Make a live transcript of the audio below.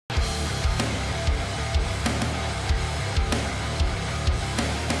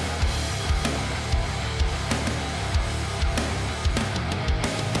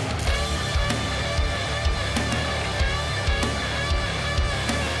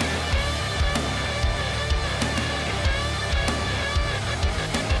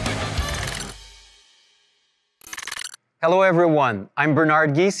Hello everyone, I'm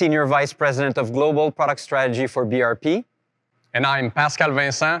Bernard Guy, Senior Vice President of Global Product Strategy for BRP. And I'm Pascal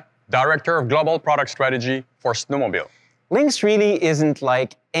Vincent, Director of Global Product Strategy for Snowmobile. Lynx really isn't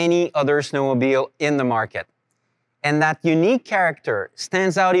like any other snowmobile in the market. And that unique character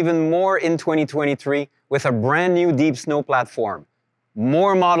stands out even more in 2023 with a brand new deep snow platform,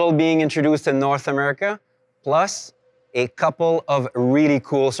 more model being introduced in North America, plus a couple of really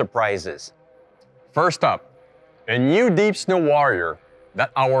cool surprises. First up, a new Deep Snow Warrior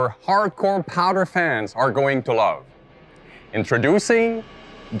that our hardcore powder fans are going to love. Introducing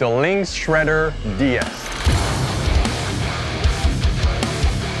the Lynx Shredder DS.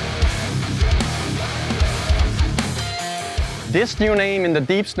 This new name in the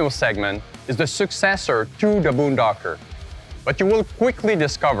deep snow segment is the successor to the Boondocker. But you will quickly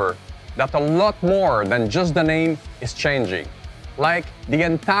discover that a lot more than just the name is changing, like the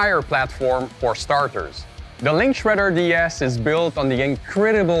entire platform for starters. The Lynx Shredder DS is built on the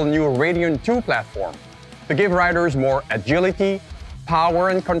incredible new Radiant 2 platform to give riders more agility, power,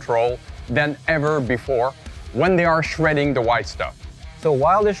 and control than ever before when they are shredding the white stuff. So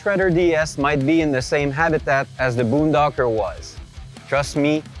while the Shredder DS might be in the same habitat as the Boondocker was, trust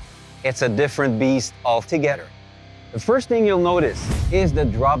me, it's a different beast altogether. The first thing you'll notice is the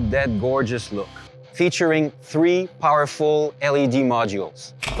drop-dead gorgeous look, featuring 3 powerful LED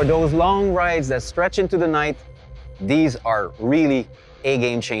modules. For those long rides that stretch into the night, these are really a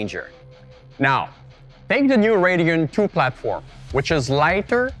game changer. Now, take the new Radiant 2 platform, which is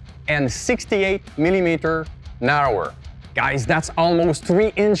lighter and 68 millimeters narrower. Guys, that's almost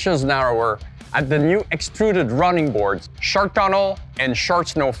 3 inches narrower at the new extruded running boards, short tunnel, and short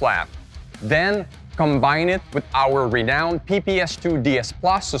snow flap. Then, combine it with our renowned PPS2 DS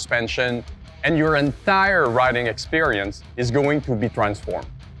Plus suspension, and your entire riding experience is going to be transformed.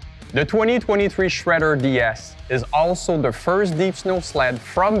 The 2023 Shredder DS is also the first deep snow sled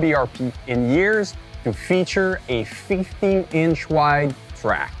from BRP in years to feature a 15-inch wide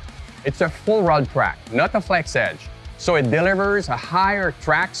track. It's a full rod track, not a flex edge, so it delivers a higher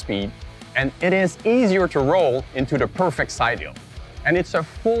track speed and it is easier to roll into the perfect side hill. And it's a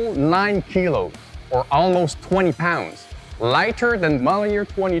full 9 kilos, or almost 20 pounds, lighter than model year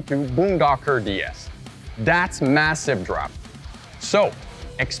 22 Boondocker DS. That's massive drop. So,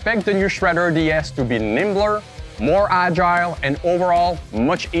 expect the new Shredder DS to be nimbler, more agile, and overall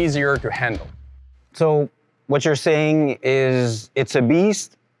much easier to handle. So what you're saying is it's a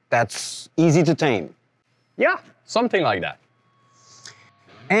beast that's easy to tame. Yeah, something like that.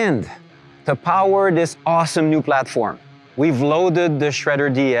 And to power this awesome new platform, we've loaded the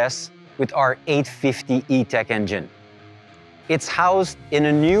Shredder DS with our 850 E-Tech engine. It's housed in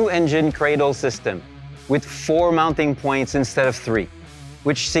a new engine cradle system with 4 mounting points instead of 3,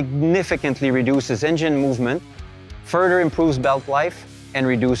 which significantly reduces engine movement, further improves belt life, and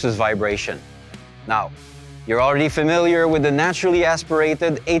reduces vibration. Now, you're already familiar with the naturally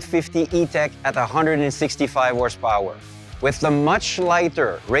aspirated 850 E-Tech at 165 horsepower. With the much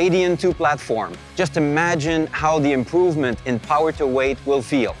lighter Radiant 2 platform, just imagine how the improvement in power to weight will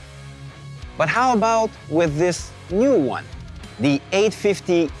feel. But how about with this new one, the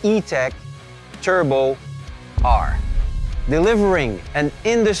 850 E-Tech Turbo R, delivering an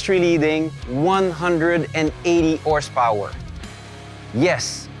industry-leading 180 horsepower.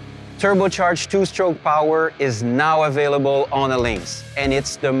 Yes, turbocharged 2-stroke power is now available on a Lynx, and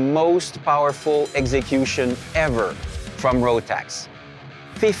it's the most powerful execution ever from Rotax.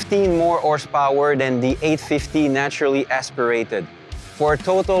 15 more horsepower than the 850 naturally aspirated, for a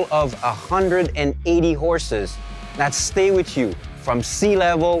total of 180 horses that stay with you from sea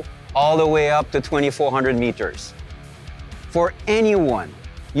level all the way up to 2,400 meters. For anyone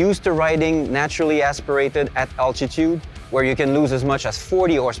used to riding naturally aspirated at altitude, where you can lose as much as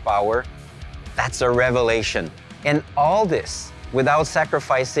 40 horsepower, that's a revelation. And all this without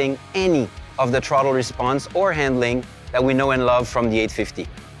sacrificing any of the throttle response or handling that we know and love from the 850.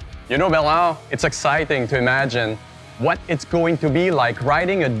 You know, Bernard, it's exciting to imagine what it's going to be like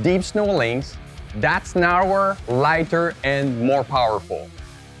riding a deep snow Lynx that's narrower, lighter, and more powerful.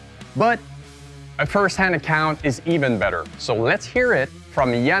 But a first-hand account is even better. So let's hear it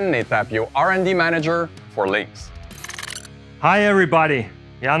from Janne Tapio, R&D Manager for Lynx. Hi everybody,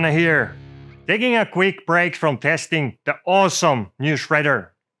 Janne here. Taking a quick break from testing the awesome new Shredder.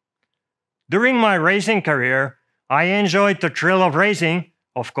 During my racing career, I enjoyed the thrill of racing,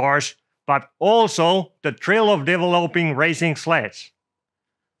 of course, but also the thrill of developing racing sleds.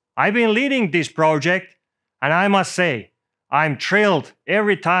 I've been leading this project, and I must say, I'm thrilled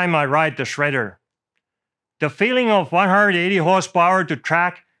every time I ride the Shredder. The feeling of 180 horsepower to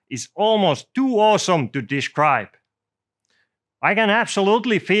track is almost too awesome to describe. I can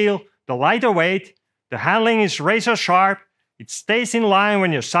absolutely feel the lighter weight, the handling is razor sharp, it stays in line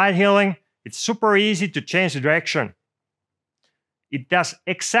when you're side hilling, it's super easy to change the direction. It does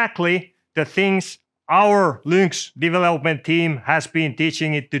exactly the things our Lynx development team has been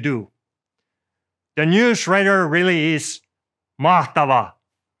teaching it to do. The new shredder really is mahtava.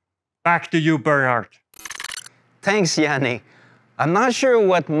 Back to you, Bernard. Thanks, Janne. I'm not sure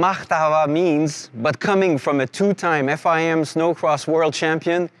what mahtava means, but coming from a two-time FIM Snowcross World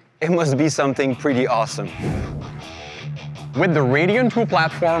Champion, it must be something pretty awesome. With the Radiant 2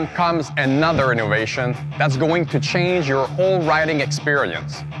 platform comes another innovation that's going to change your whole riding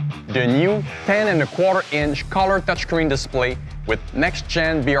experience. The new 10.25-inch color touchscreen display with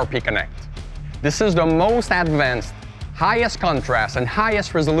next-gen BRP Connect. This is the most advanced, highest contrast and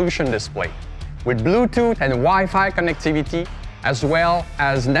highest resolution display with Bluetooth and Wi-Fi connectivity, as well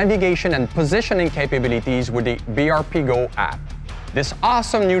as navigation and positioning capabilities with the BRP Go app. This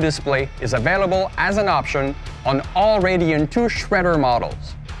awesome new display is available as an option on all Radiant 2 shredder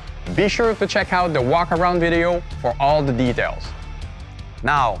models. Be sure to check out the walk-around video for all the details.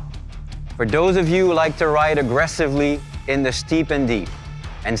 Now, for those of you who like to ride aggressively in the steep and deep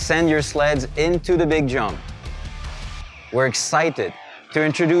and send your sleds into the big jump, we're excited to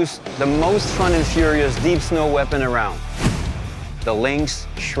introduce the most fun and furious deep snow weapon around, the Lynx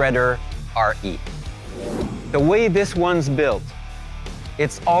Shredder RE. The way this one's built,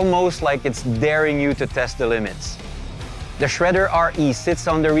 it's almost like it's daring you to test the limits. The Shredder RE sits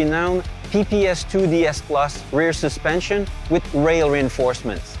on the renowned PPS2 DS Plus rear suspension with rail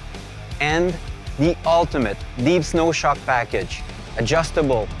reinforcements and the ultimate deep snow shock package,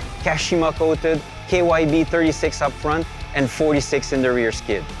 adjustable, Kashima-coated KYB 36 up front and 46 in the rear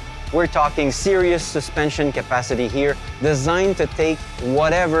skid. We're talking serious suspension capacity here, designed to take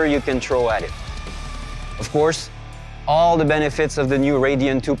whatever you can throw at it. Of course, all the benefits of the new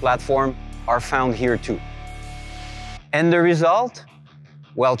Radiant 2 platform are found here too. And the result?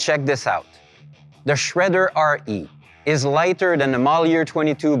 Well, check this out. The Shredder RE is lighter than the Model Year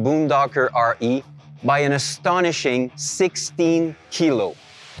 22 Boondocker RE by an astonishing 16 kilo.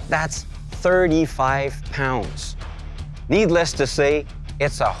 That's 35 pounds. Needless to say,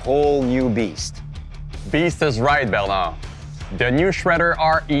 it's a whole new beast. Beast is right, Bernard. The new Shredder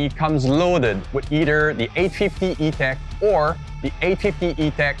RE comes loaded with either the 850 E-Tech or the 850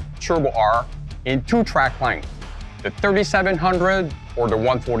 E-Tech Turbo R in two track lengths, the 3700 or the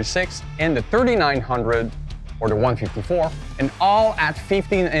 146 and the 3900 or the 154, and all at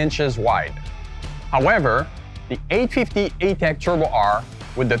 15 inches wide. However, the 850 E-Tech Turbo R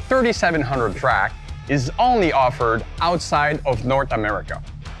with the 3700 track is only offered outside of North America.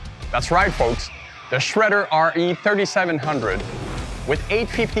 That's right, folks. The Shredder RE 3700 with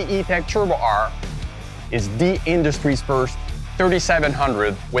 850 E-Tech Turbo R is the industry's first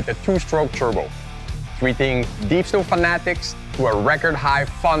 3700 with a two-stroke turbo, treating deep snow fanatics to a record-high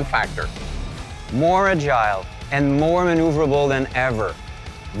fun factor. More agile and more maneuverable than ever.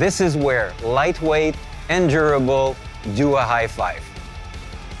 This is where lightweight and durable do a high five.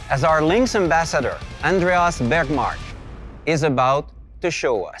 As our Lynx ambassador, Andreas Bergmark, is about to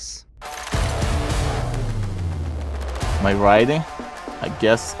show us. My riding, I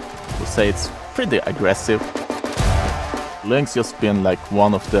guess we'll say it's pretty aggressive. Lynx just been like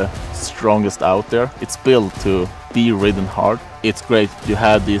one of the strongest out there. It's built to be ridden hard. It's great to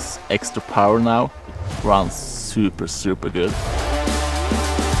have this extra power now. It runs super, super good.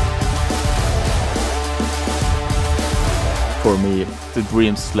 For me, the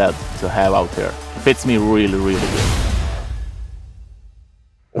dream sled to have out there. It fits me really, really good.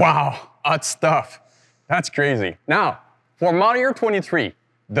 Wow, hot stuff. That's crazy. Now, for Model Year 23,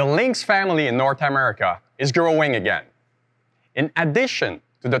 the Lynx family in North America is growing again. In addition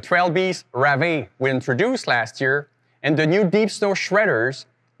to the Trail Beast Rave we introduced last year and the new Deep Snow Shredders,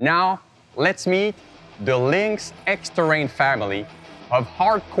 now let's meet the Lynx X-Terrain family of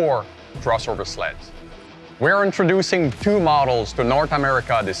hardcore crossover sleds. We're introducing two models to North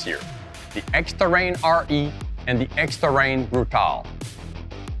America this year, the X-Terrain RE and the X-Terrain Brutal.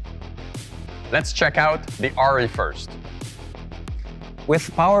 Let's check out the RE first.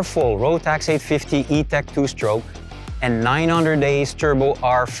 With powerful Rotax 850 E-Tech 2-stroke and 900 Ace Turbo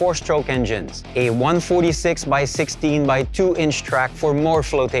R 4-stroke engines, a 146 by 16 by 2-inch track for more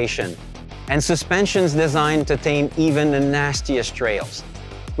flotation, and suspensions designed to tame even the nastiest trails,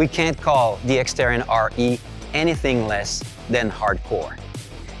 we can't call the X-Terrain RE anything less than hardcore.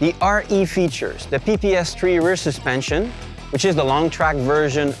 The RE features the PPS3 rear suspension, which is the long track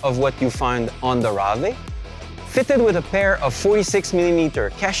version of what you find on the Rave, fitted with a pair of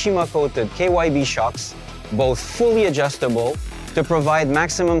 46mm Kashima-coated KYB shocks, both fully adjustable to provide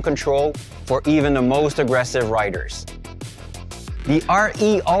maximum control for even the most aggressive riders. The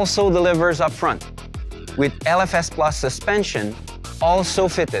RE also delivers up front, with LFS Plus suspension also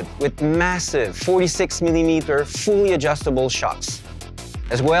fitted with massive 46mm fully adjustable shocks,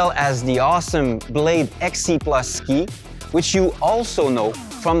 as well as the awesome Blade XC Plus ski, which you also know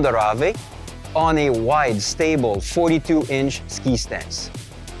from the Rave, on a wide, stable 42-inch ski stance.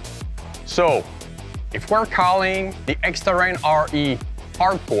 So, if we're calling the X-Terrain RE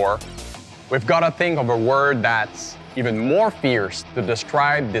hardcore, we've got to think of a word that's even more fierce to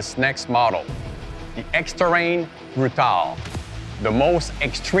describe this next model, the X-Terrain Brutal, the most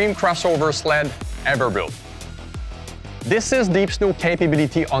extreme crossover sled ever built. This is deep snow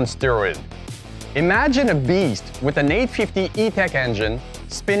capability on steroid. Imagine a beast with an 850 E-Tech engine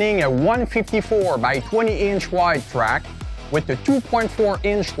spinning a 154 by 20-inch wide track with the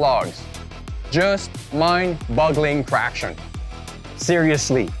 2.4-inch lugs. Just mind-boggling traction.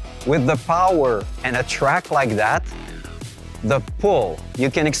 Seriously, with the power and a track like that, the pull you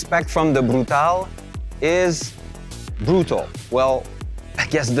can expect from the Brutal is brutal. Well, I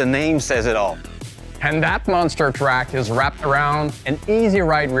guess the name says it all. And that monster track is wrapped around an easy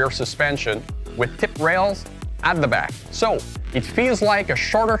ride rear suspension with tip rails at the back. So it feels like a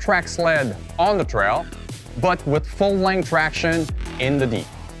shorter track sled on the trail, but with full-length traction in the deep.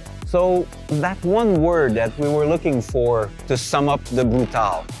 So that one word that we were looking for to sum up the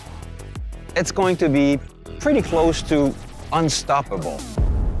Brutal, it's going to be pretty close to unstoppable.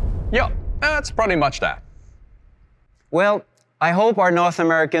 Yep, that's pretty much that. Well, I hope our North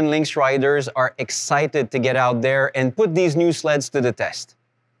American Lynx riders are excited to get out there and put these new sleds to the test.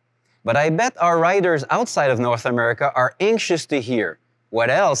 But I bet our riders outside of North America are anxious to hear what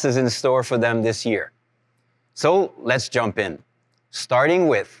else is in store for them this year. So let's jump in, starting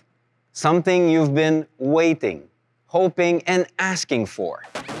with something you've been waiting, hoping, and asking for.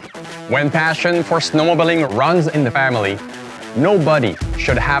 When passion for snowmobiling runs in the family, nobody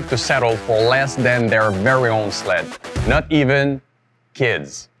should have to settle for less than their very own sled, not even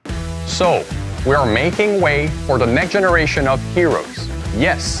kids. So, we are making way for the next generation of heroes.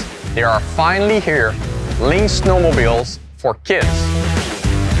 Yes, they are finally here, Lynx Snowmobiles for kids.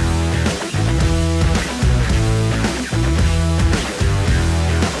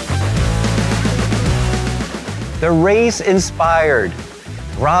 The race-inspired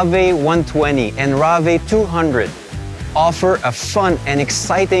Rave 120 and Rave 200 offer a fun and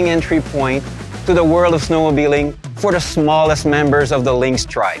exciting entry point to the world of snowmobiling for the smallest members of the Lynx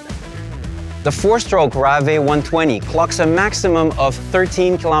tribe. The 4-stroke Rave 120 clocks a maximum of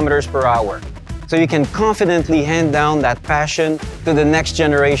 13 kilometers per hour, so you can confidently hand down that passion to the next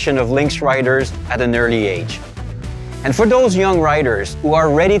generation of Lynx riders at an early age. And for those young riders who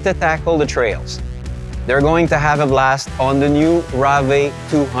are ready to tackle the trails, they're going to have a blast on the new Rave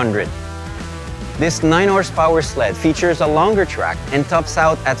 200. This 9-horsepower sled features a longer track and tops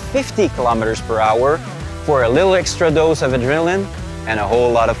out at 50 kilometers per hour for a little extra dose of adrenaline and a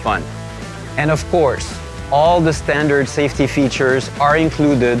whole lot of fun. And of course, all the standard safety features are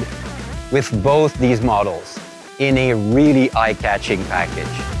included with both these models in a really eye-catching package.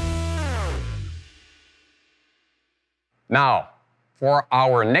 Now, for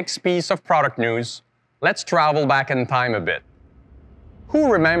our next piece of product news, let's travel back in time a bit.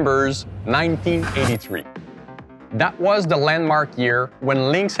 Who remembers 1983? That was the landmark year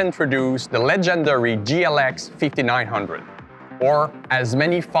when Lynx introduced the legendary GLX 5900, or as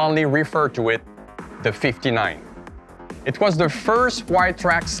many fondly refer to it, the 59. It was the first wide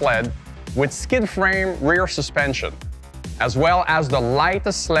track sled with skid frame rear suspension, as well as the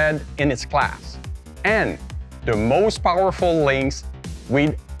lightest sled in its class, and the most powerful Lynx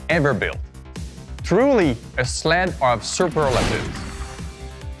we'd ever built. Truly a sled of superlatives.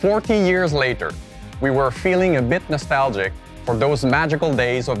 40 years later, we were feeling a bit nostalgic for those magical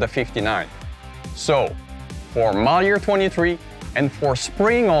days of the 59. So, for model year 23 and for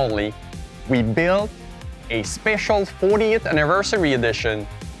spring only, we built a special 40th anniversary edition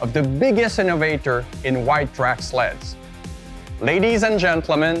of the biggest innovator in wide track sleds. Ladies and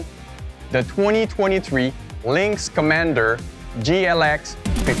gentlemen, the 2023 Lynx Commander GLX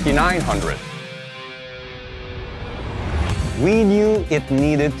 5900. We knew it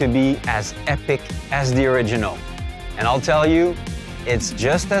needed to be as epic as the original. And I'll tell you, it's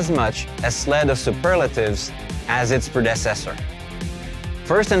just as much a sled of superlatives as its predecessor.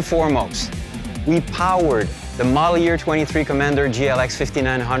 First and foremost, we powered the model year 23 Commander GLX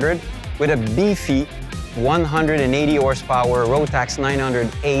 5900 with a beefy 180 horsepower Rotax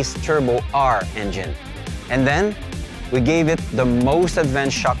 900 Ace Turbo R engine. And then we gave it the most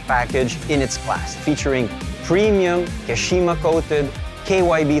advanced shock package in its class, featuring premium Kashima-coated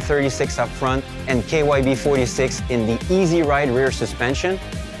KYB 36 up front and KYB 46 in the Easy Ride rear suspension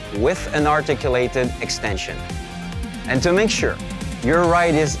with an articulated extension. And to make sure your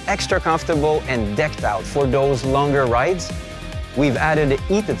ride is extra comfortable and decked out for those longer rides, we've added a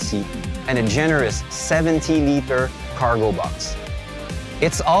heated seat and a generous 70-liter cargo box.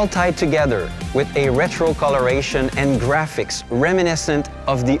 It's all tied together with a retro coloration and graphics reminiscent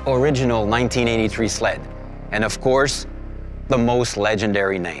of the original 1983 sled. And of course, the most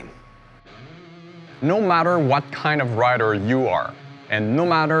legendary name. No matter what kind of rider you are, and no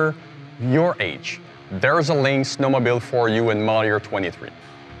matter your age, there's a Lynx Snowmobile for you in model year 23.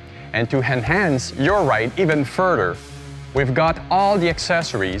 And to enhance your ride even further, we've got all the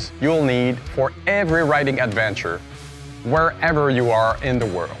accessories you'll need for every riding adventure, wherever you are in the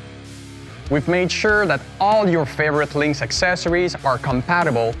world. We've made sure that all your favorite Lynx accessories are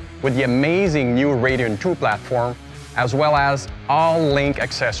compatible with the amazing new Radiant 2 platform, as well as all Lynx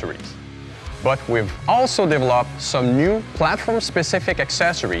accessories. But we've also developed some new platform-specific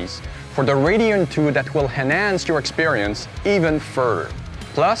accessories for the Radiant 2 that will enhance your experience even further.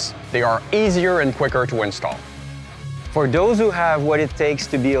 Plus, they are easier and quicker to install. For those who have what it takes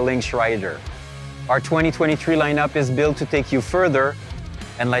to be a Lynx rider, our 2023 lineup is built to take you further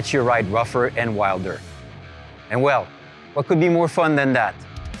and let you ride rougher and wilder. And well, what could be more fun than that?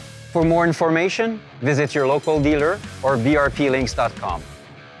 For more information, visit your local dealer or brplynx.com.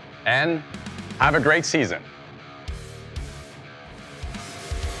 And have a great season.